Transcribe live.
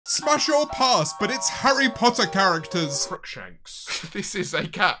Smash or pass, but it's Harry Potter characters. Crookshanks. This is a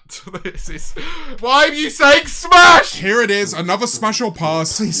cat. This is... Why are you saying smash? Here it is, another smash or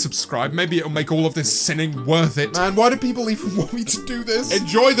pass. Please subscribe, maybe it'll make all of this sinning worth it. Man, why do people even want me to do this?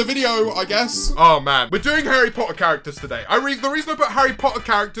 Enjoy the video, I guess. Oh man, we're doing Harry Potter characters today. The reason I put Harry Potter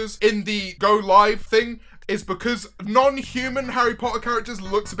characters in the go live thing is because non-human Harry Potter characters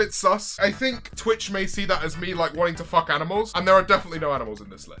looks a bit sus. I think Twitch may see that as me like wanting to fuck animals, and there are definitely no animals in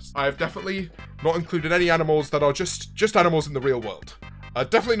this list. I have definitely not included any animals that are just animals in the real world.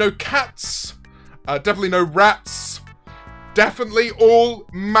 Definitely no cats, definitely no rats, definitely all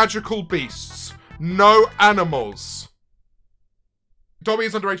magical beasts. No animals. Dobby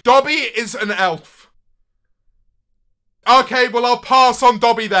is underage. Dobby is an elf. Okay, well, I'll pass on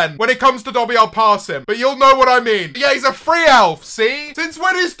Dobby then. When it comes to Dobby, I'll pass him. But you'll know what I mean. Yeah, he's a free elf, see? Since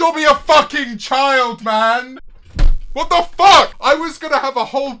when is Dobby a fucking child, man? What the fuck? I was gonna have a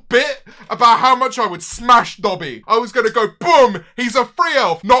whole bit about how much I would smash Dobby. I was gonna go, boom, he's a free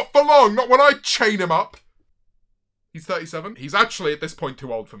elf. Not for long, not when I chain him up. He's 37. He's actually, at this point,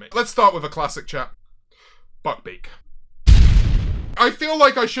 too old for me. Let's start with a classic chat. Buckbeak. I feel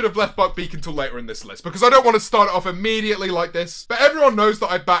like I should have left Buckbeak until later in this list because I don't want to start it off immediately like this. But everyone knows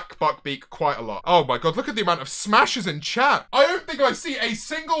that I back Buckbeak quite a lot. Oh my god, look at the amount of smashes in chat. I don't think I see a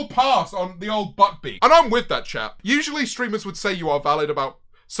single pass on the old Buckbeak. And I'm with that chat. Usually streamers would say you are valid about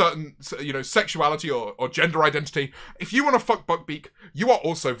certain, you know, sexuality or gender identity. If you want to fuck Buckbeak, you are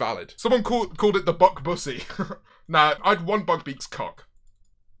also valid. Someone called it the Buck Bussy. Nah, I'd want Buckbeak's cock.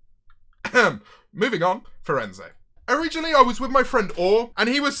 Moving on, Firenze. Originally, I was with my friend Orr, and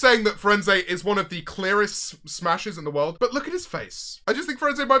he was saying that Firenze is one of the clearest smashes in the world. But look at his face. I just think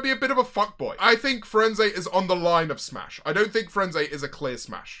Firenze might be a bit of a fuckboy. I think Firenze is on the line of smash. I don't think Firenze is a clear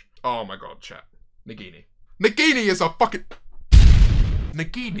smash. Oh my god, chat. Nagini. Nagini is a fucking...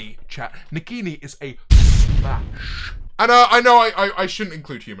 Nagini, chat. Nagini is a smash. And I know I shouldn't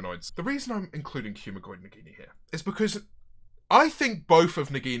include humanoids. The reason I'm including humanoid Nagini here is because I think both of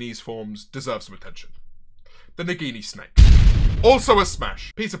Nagini's forms deserve some attention. The Nagini snake. Also a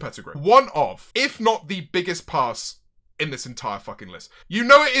smash. Piece of Pettigrew. One of, if not the biggest pass in this entire fucking list. You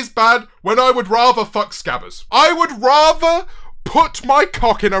know it is bad when I would rather fuck scabbers. I would rather put my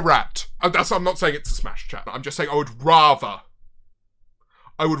cock in a rat. I'm not saying it's a smash, chat. I'm just saying I would rather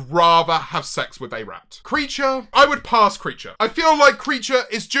have sex with a rat. Creature, I would pass Creature. I feel like Creature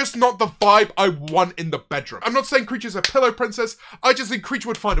is just not the vibe I want in the bedroom. I'm not saying Creature's a pillow princess. I just think Creature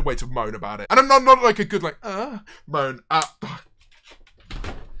would find a way to moan about it. And I'm not like a good like, moan.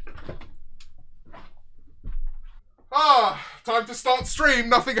 Time to start stream.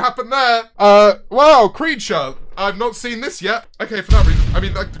 Nothing happened there. Wow, Creature. I've not seen this yet. Okay, for that reason. I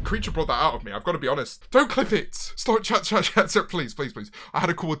mean, like, the Creature brought that out of me. I've got to be honest. Don't clip it. Stop, chat. Please. I had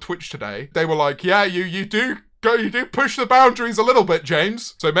a call with Twitch today. They were like, yeah, you do push the boundaries a little bit,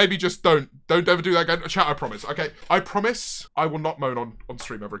 James. So maybe just don't ever do that again. Chat, I promise. Okay, I promise I will not moan on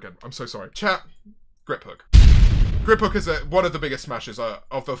stream ever again. I'm so sorry. Chat, grip hook. Grip hook is one of the biggest smashes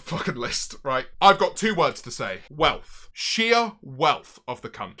of the fucking list, right? I've got two words to say. Wealth. Sheer wealth of the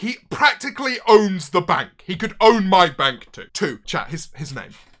cunt. He practically owns the bank. He could own my bank too. Two, chat, his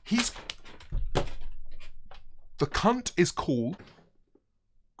name. The cunt is called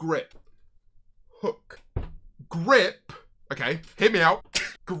Grip Hook. Grip, okay, hear me out.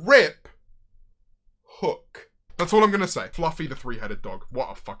 Grip Hook. That's all I'm gonna say. Fluffy the three-headed dog.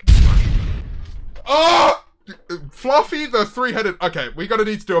 What a fucking smash. Oh! Fluffy the three-headed... Okay, we're gonna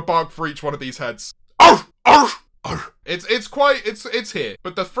need to do a bark for each one of these heads. Oh! It's here.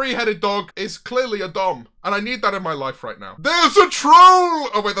 But the three-headed dog is clearly a dom. And I need that in my life right now. There's a troll!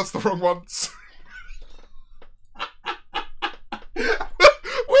 Oh wait, that's the wrong one.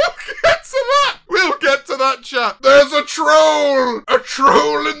 We'll get to that, chat. There's a troll! A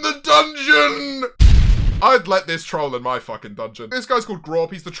troll in the dungeon! I'd let this troll in my fucking dungeon. This guy's called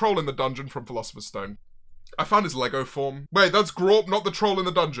Grorp. He's the troll in the dungeon from Philosopher's Stone. I found his Lego form. Wait, that's Grorp, not the troll in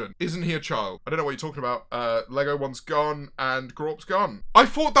the dungeon. Isn't he a child? I don't know what you're talking about. Lego one's gone and Grorp's gone. I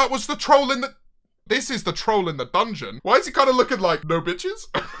thought that was the troll in the... This is the troll in the dungeon. Why is he kind of looking like, no bitches?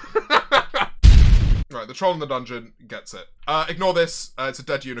 Right, the troll in the dungeon gets it. Ignore this. It's a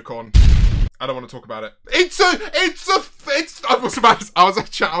dead unicorn. I don't want to talk about it. I was about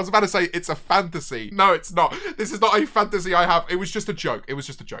to say it's a fantasy. No, it's not. This is not a fantasy I have. It was just a joke.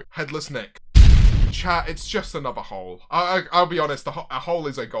 Headless Nick. Chat, it's just another hole. I'll be honest, a hole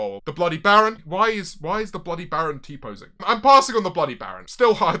is a goal. The Bloody Baron. Why is the Bloody Baron T-posing? I'm passing on the Bloody Baron.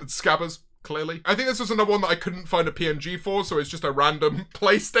 Still higher than Scabbers. Clearly. I think this was another one that I couldn't find a PNG for, so it's just a random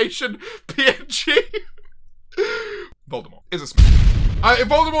PlayStation PNG. Voldemort is a smash.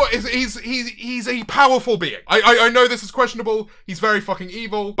 Voldemort is, he's a powerful being. I know this is questionable. He's very fucking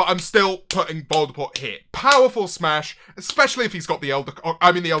evil, but I'm still putting Voldemort here. Powerful smash, especially if he's got the Elder,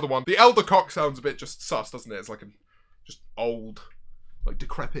 the Elder one. The Elder Cock sounds a bit just sus, doesn't it? It's like just old, like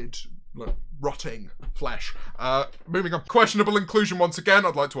decrepit, like rotting flesh. Moving on. Questionable inclusion once again.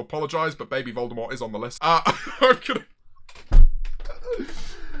 I'd like to apologize, but baby Voldemort is on the list. I'm gonna...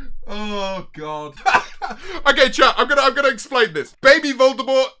 Oh god. Okay, chat, I'm gonna explain this. Baby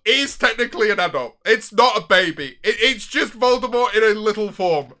Voldemort is technically an adult. It's not a baby. It's just Voldemort in a little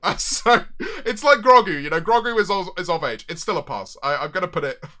form. So it's like Grogu, you know, Grogu is of age. It's still a pass. I'm gonna put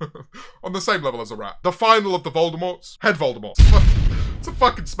it on the same level as a rat. The final of the Voldemorts, Head Voldemort. It's a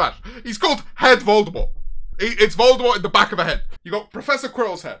fucking smash. He's called Head Voldemort. It's Voldemort in the back of a head. You got Professor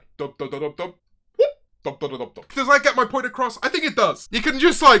Quirrell's head. Dub, dub, dub, dub, dub. Does that get my point across? I think it does. You can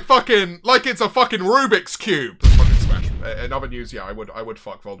just like fucking, like it's a fucking Rubik's Cube. It's a fucking smash. In other news, yeah, I would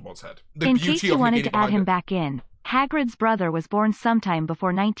fuck Voldemort's head. In case you wanted to add him back in, Hagrid's brother was born sometime before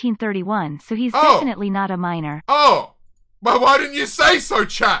 1931, so he's definitely not a minor. Oh! Well, why didn't you say so,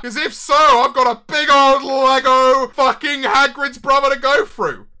 chat? Because if so, I've got a big old Lego fucking Hagrid's brother to go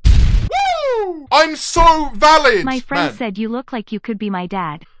through. Woo! I'm so valid! My friend said you look like you could be my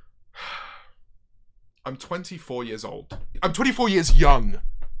dad. I'm 24 years old. I'm 24 years young,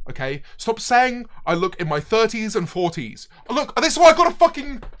 okay? Stop saying I look in my 30s and 40s. Look, this is why I got a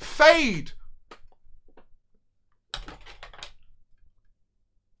fucking fade.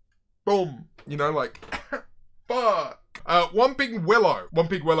 Boom. You know, like, fuck. Whomping Willow.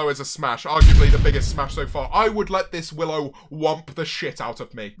 Whomping Willow is a smash, arguably the biggest smash so far. I would let this Willow whomp the shit out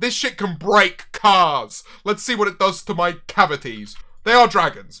of me. This shit can break cars. Let's see what it does to my cavities. They are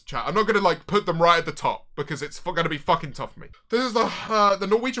dragons, chat. I'm not gonna like put them right at the top because it's gonna be fucking tough for me. This is the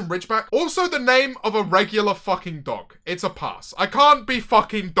Norwegian Ridgeback. Also the name of a regular fucking dog. It's a pass. I can't be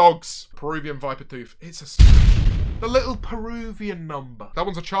fucking dogs. Peruvian Viper Tooth. It's a smash. The little Peruvian number. That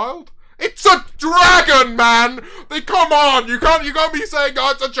one's a child? It's a dragon, man! Come on, you can't be saying, oh,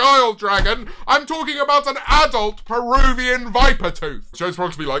 it's a child dragon. I'm talking about an adult Peruvian Viper Tooth. Joe's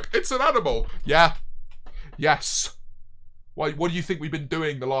supposed to be like, it's an animal. Yeah. Yes. Why, what do you think we've been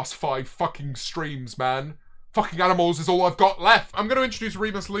doing the last 5 fucking streams, man? Fucking animals is all I've got left. I'm going to introduce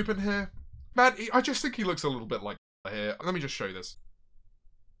Remus Lupin here. Man, I just think he looks a little bit like here. Let me just show you this.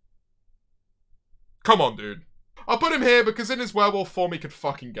 Come on, dude. I'll put him here because in his werewolf form he could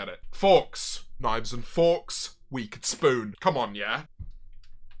fucking get it. Forks. Knives and forks. We could spoon. Come on, yeah?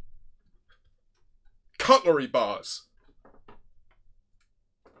 Cutlery bars.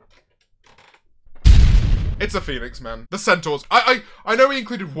 It's a phoenix, man. The centaurs. I know we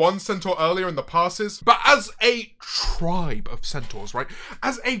included one centaur earlier in the passes, but as a tribe of centaurs, right?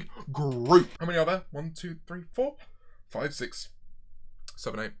 As a group. How many are there? 1, 2, 3, 4, 5, 6,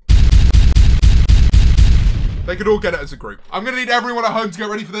 7, 8. They could all get it as a group. I'm gonna need everyone at home to get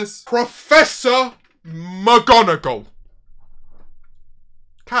ready for this. Professor McGonagall.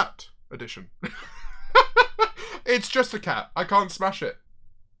 Cat edition. It's just a cat. I can't smash it.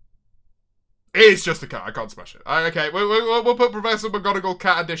 It's just a cat. I can't smash it. Okay, we'll put Professor McGonagall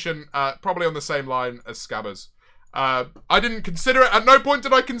Cat Edition probably on the same line as Scabbers. I didn't consider it. At no point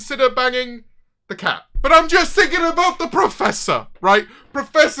did I consider banging the cat. But I'm just thinking about the Professor, right?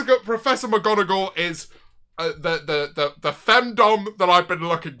 Professor McGonagall is the femdom that I've been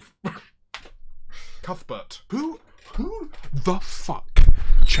looking for. Cuthbert. Who the fuck,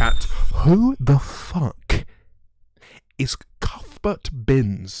 chat? Who the fuck is Cuthbert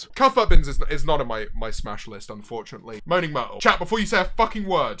Binns? Cuthbert Binns is not on my smash list, unfortunately. Moaning Myrtle. Chat, before you say a fucking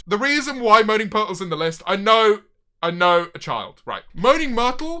word. The reason why Moaning Myrtle's in the list, I know a child. Right. Moaning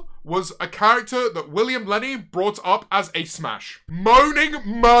Myrtle was a character that William Lenny brought up as a smash. Moaning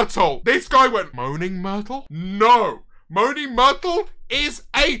Myrtle. This guy went, Moaning Myrtle? No. Moaning Myrtle is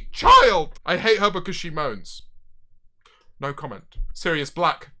a child. I hate her because she moans. No comment. Sirius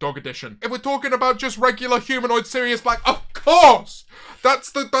Black, Dog Edition. If we're talking about just regular humanoid Sirius Black, of course!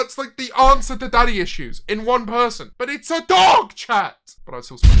 That's like the answer to daddy issues in one person. But it's a dog, chat! But I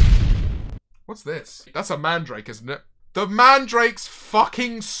still swear. What's this? That's a mandrake, isn't it? The mandrakes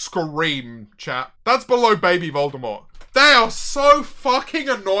fucking scream, chat. That's below Baby Voldemort. They are so fucking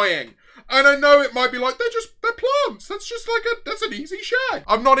annoying. And I know it might be like, they're plants. That's just like that's an easy shag.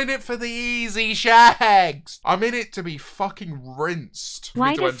 I'm not in it for the easy shags. I'm in it to be fucking rinsed.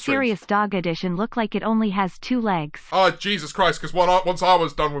 Why does Sirius Dog Edition look like it only has 2 legs? Oh, Jesus Christ, because once I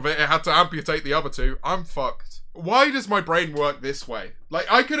was done with it, it had to amputate the other 2. I'm fucked. Why does my brain work this way? Like,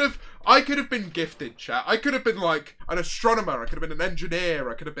 I could have I could have been gifted, chat. I could have been like an astronomer. I could have been an engineer.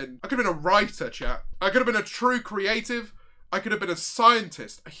 I could have been a writer, chat. I could have been a true creative. I could have been a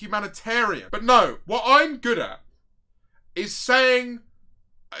scientist, a humanitarian. But no, what I'm good at is saying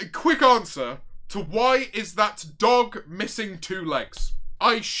a quick answer to why is that dog missing 2 legs.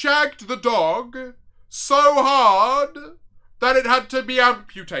 I shagged the dog so hard that it had to be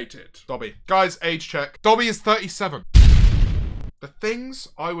amputated. Dobby. Guys, age check. Dobby is 37. The things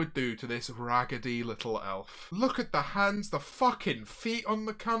I would do to this raggedy little elf. Look at the hands, the fucking feet on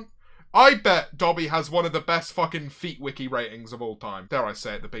the cunt. I bet Dobby has one of the best fucking feet wiki ratings of all time. Dare I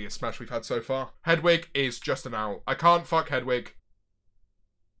say it, the biggest smash we've had so far. Hedwig is just an owl. I can't fuck Hedwig.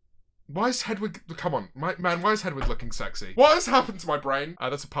 Why is Hedwig... Come on, man, why is Hedwig looking sexy? What has happened to my brain?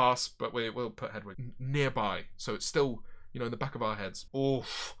 That's a pass, but we'll put Hedwig nearby. So it's still, you know, in the back of our heads.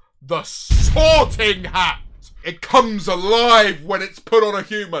 Oof. The sorting hat! It comes alive when it's put on a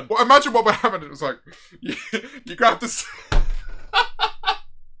human. Well, imagine what would happen. It was like, you grab the...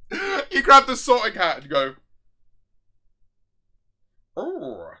 you grab the sorting hat and go...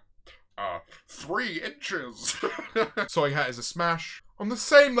 Oh, 3 inches. Sorting hat is a smash. On the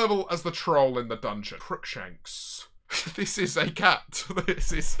same level as the troll in the dungeon. Crookshanks. This is a cat.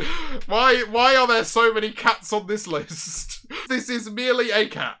 This is... Why are there so many cats on this list? This is merely a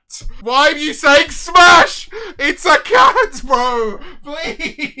cat. Why are you saying smash? It's a cat, bro.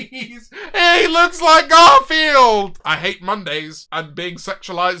 Please. He looks like Garfield. I hate Mondays and being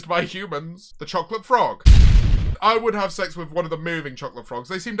sexualized by humans. The chocolate frog. I would have sex with one of the moving chocolate frogs.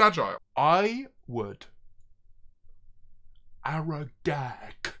 They seemed agile. I would...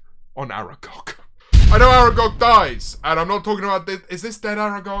 Aragog on Aragog. I know Aragog dies, and I'm not talking about this. Is this dead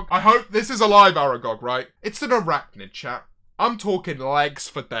Aragog? I hope this is alive Aragog, right? It's an arachnid, chat. I'm talking legs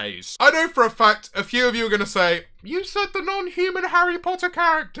for days. I know for a fact a few of you are going to say, you said the non-human Harry Potter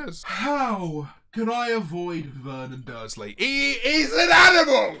characters. How can I avoid Vernon Dursley? He is an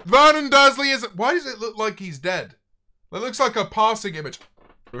animal! Vernon Dursley is... Why does it look like he's dead? It looks like a passing image.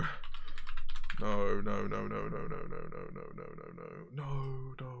 No.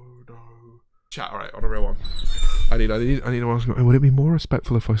 Chat, alright, on a real one. I need to ask, would it be more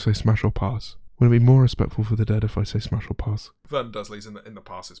respectful if I say smash or pass? Would it be more respectful for the dead if I say smash or pass? Vernon Dursley's in the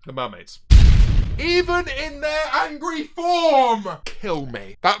passes. The mermaids. Even in their angry form! Kill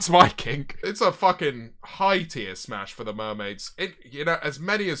me. That's my kink. It's a fucking high tier smash for the mermaids. You know, as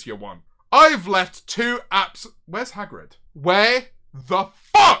many as you want. I've left 2 apps. Where's Hagrid? Where the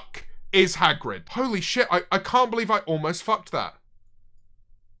fuck is Hagrid? Holy shit, I can't believe I almost fucked that.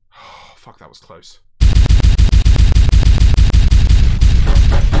 Oh, fuck, that was close.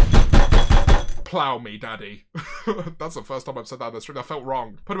 Plow me, daddy. That's the first time I've said that in the stream. That felt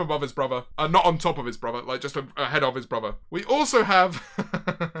wrong. Put him above his brother. Not on top of his brother, like just ahead of his brother. We also have...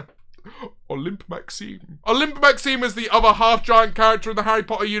 Olymp Maxime. Olymp Maxime is the other half-giant character in the Harry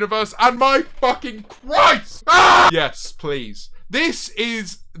Potter universe, and my fucking Christ! Ah! Yes, please. This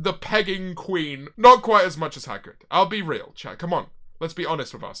is the pegging queen. Not quite as much as Hagrid. I'll be real, chat. Come on. Let's be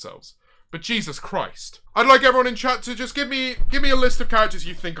honest with ourselves. But Jesus Christ. I'd like everyone in chat to just give me a list of characters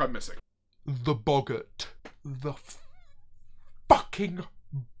you think I'm missing. The Boggart. The fucking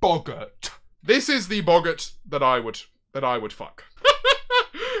Boggart. This is the Boggart that I would fuck.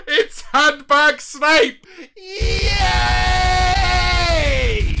 It's Handbag Snape! Yay!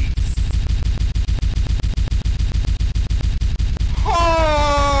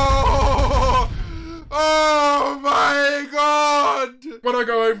 Oh my god! When I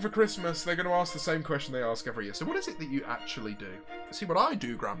go home for Christmas, they're going to ask the same question they ask every year. So what is it that you actually do? See, what I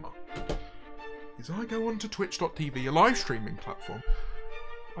do, Grandma, is I go onto twitch.tv, a live streaming platform.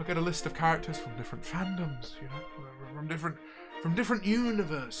 I get a list of characters from different fandoms, you know, from different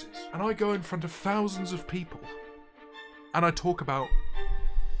universes. And I go in front of thousands of people. And I talk about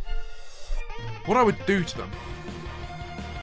what I would do to them